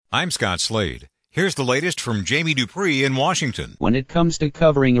I'm Scott Slade. Here's the latest from Jamie Dupree in Washington. When it comes to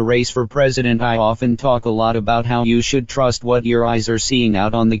covering a race for president, I often talk a lot about how you should trust what your eyes are seeing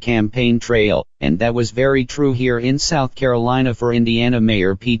out on the campaign trail, and that was very true here in South Carolina for Indiana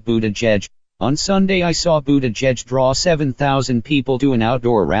Mayor Pete Buttigieg. On Sunday I saw Buttigieg draw 7,000 people to an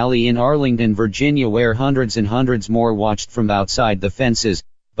outdoor rally in Arlington, Virginia, where hundreds and hundreds more watched from outside the fences.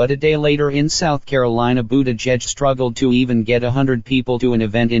 But a day later in South Carolina, Buttigieg struggled to even get 100 people to an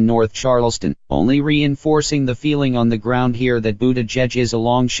event in North Charleston, only reinforcing the feeling on the ground here that Buttigieg is a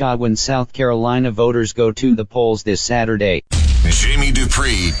long shot when South Carolina voters go to the polls this Saturday. Jamie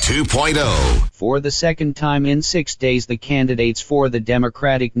Dupree 2.0. For the second time in 6 days, the candidates for the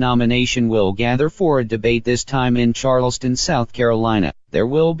Democratic nomination will gather for a debate, this time in Charleston, South Carolina. There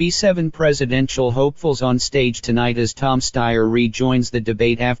will be 7 presidential hopefuls on stage tonight as Tom Steyer rejoins the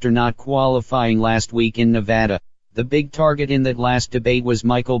debate after not qualifying last week in Nevada. The big target in that last debate was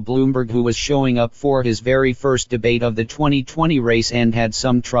Michael Bloomberg, who was showing up for his very first debate of the 2020 race and had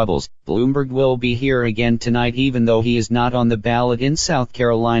some troubles. Bloomberg will be here again tonight, even though he is not on the ballot in South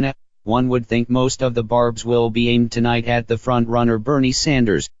Carolina. One would think most of the barbs will be aimed tonight at the front-runner Bernie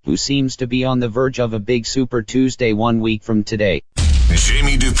Sanders, who seems to be on the verge of a big Super Tuesday 1 week from today.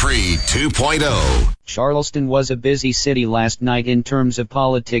 Jamie Dupree 2.0. Charleston was a busy city last night in terms of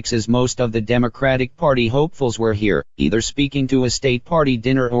politics, as most of the Democratic Party hopefuls were here, either speaking to a state party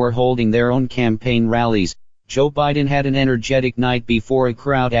dinner or holding their own campaign rallies. Joe Biden had an energetic night before a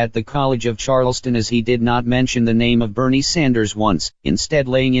crowd at the College of Charleston, as he did not mention the name of Bernie Sanders once, instead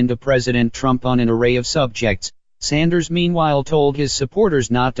laying into President Trump on an array of subjects. Sanders meanwhile told his supporters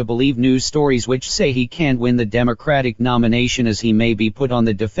not to believe news stories which say he can't win the Democratic nomination, as he may be put on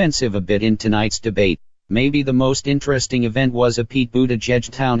the defensive a bit in tonight's debate. Maybe the most interesting event was a Pete Buttigieg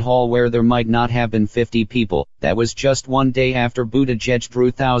town hall where there might not have been 50 people. That was just one day after Buttigieg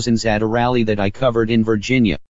drew thousands at a rally that I covered in Virginia.